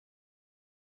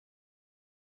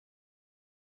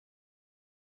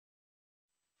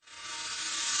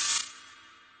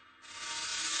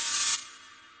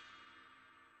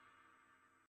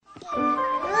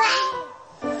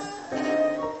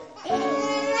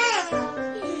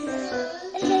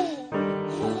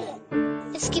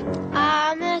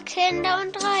Kinder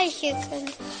und reiche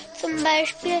Kinder. Zum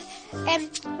Beispiel,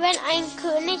 wenn ein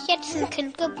König jetzt ein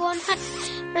Kind geboren hat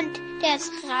und der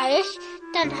ist reich,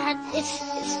 dann ist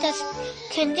das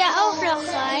Kind ja auch noch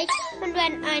reich. Und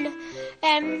wenn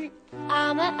eine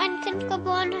Arme ein Kind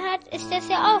geboren hat, ist das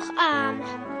ja auch arm.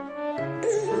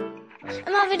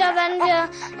 Immer wieder, wenn wir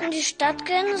in die Stadt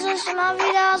gehen, ist immer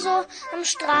wieder so am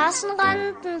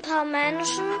Straßenrand ein paar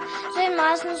Menschen, die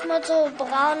meistens mit so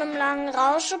braunem langen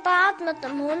Rauschebart, mit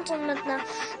einem Hund und mit einer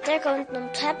Decke und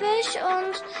einem Teppich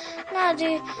und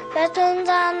die betteln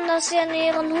dann, dass sie in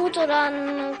ihren Hut oder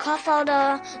einen Koffer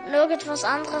oder irgendwas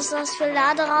anderes, das viel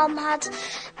Laderaum hat,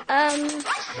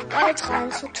 Geld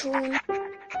reinzutun.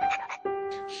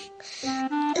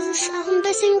 Es ist auch ein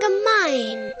bisschen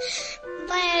gemein,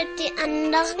 weil die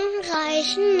anderen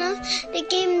Reichen, die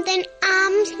geben den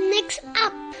Armen nichts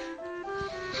ab.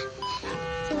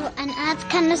 So, ein Arzt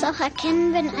kann das auch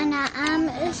erkennen, wenn einer arm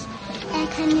ist. Er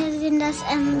kann ja sehen, dass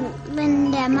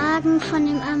wenn der Magen von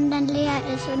dem Armen dann leer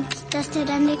ist und dass der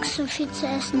dann nichts so viel zu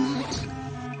essen hat.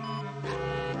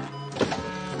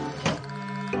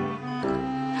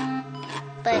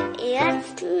 Bei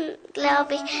Ärzten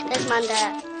glaube ich, dass man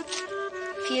da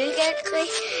viel Geld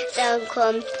kriegt. Dann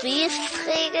kommt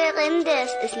Briefträgerin,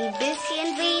 das ist ein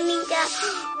bisschen weniger.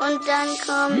 Und dann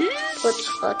kommt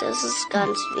Putzfrau, das ist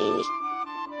ganz wenig.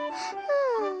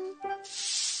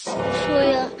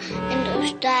 Früher in der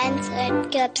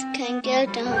Steinzeit gab es kein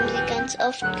Geld, da haben sie ganz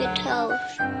oft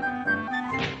getauscht.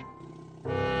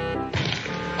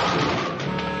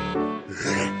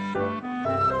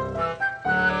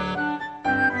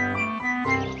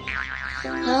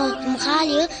 Im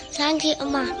Radio sagen die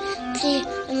immer,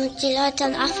 die Leute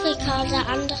in Afrika oder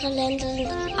andere Länder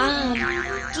sind arm.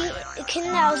 Die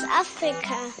Kinder aus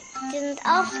Afrika, die sind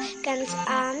auch ganz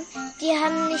arm. Die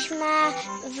haben nicht mal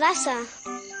Wasser.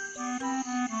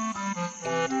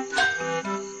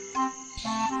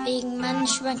 Wegen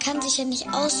man kann sich ja nicht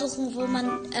aussuchen, wo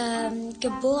man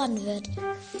geboren wird.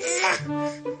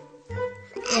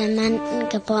 Wenn man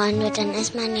geboren wird, dann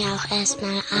ist man ja auch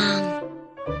erstmal arm.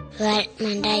 Weil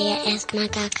man da ja erstmal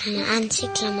gar keine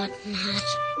Anziehklamotten hat.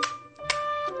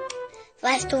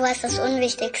 Weißt du, was das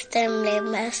Unwichtigste im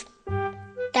Leben ist?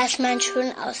 Dass man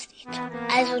schön aussieht.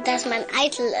 Also, dass man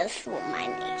eitel ist, so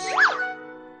meine ich.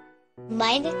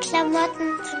 Meine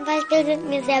Klamotten zum Beispiel sind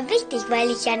mir sehr wichtig,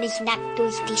 weil ich ja nicht nackt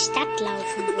durch die Stadt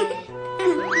laufen will.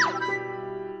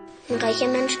 Ein reicher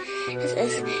Mensch, das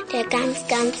ist, der ganz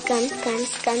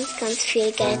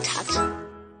viel Geld hat.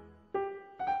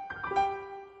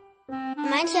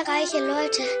 Manche reiche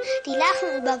Leute, die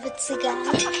lachen über witzige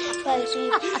Art, weil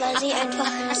sie einfach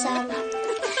sagen,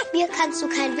 mir kannst du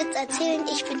keinen Witz erzählen,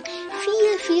 ich bin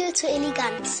viel zu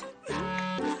elegant.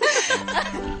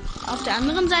 Auf der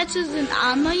anderen Seite sind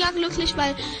Arme ja glücklich,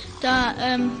 weil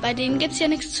bei denen gibt's ja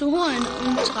nichts zu holen.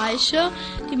 Und Reiche,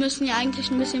 die müssen ja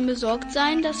eigentlich ein bisschen besorgt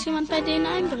sein, dass jemand bei denen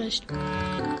einbricht.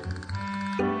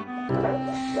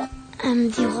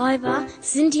 Die Räuber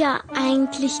sind ja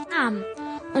eigentlich arm.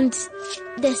 Und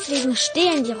deswegen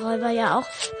stehlen die Räuber ja auch,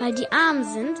 weil die arm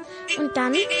sind. Und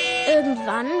dann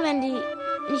irgendwann, wenn die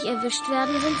nicht erwischt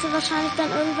werden, sind sie wahrscheinlich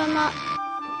dann irgendwann mal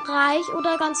reich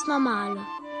oder ganz normale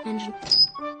Menschen.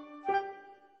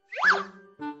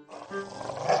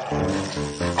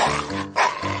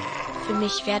 Für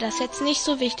mich wäre das jetzt nicht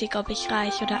so wichtig, ob ich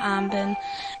reich oder arm bin.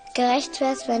 Gerecht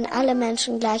wäre es, wenn alle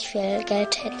Menschen gleich viel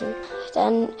Geld hätten.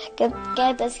 Dann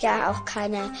gäbe es ja auch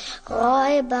keine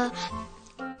Räuber.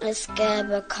 Es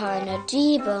gäbe keine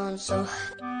Diebe und so.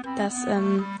 Das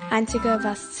Einzige,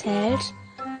 was zählt,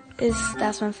 ist,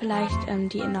 dass man vielleicht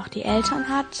noch die Eltern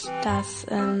hat,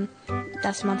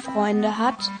 dass man Freunde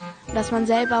hat und dass man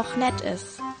selber auch nett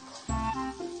ist.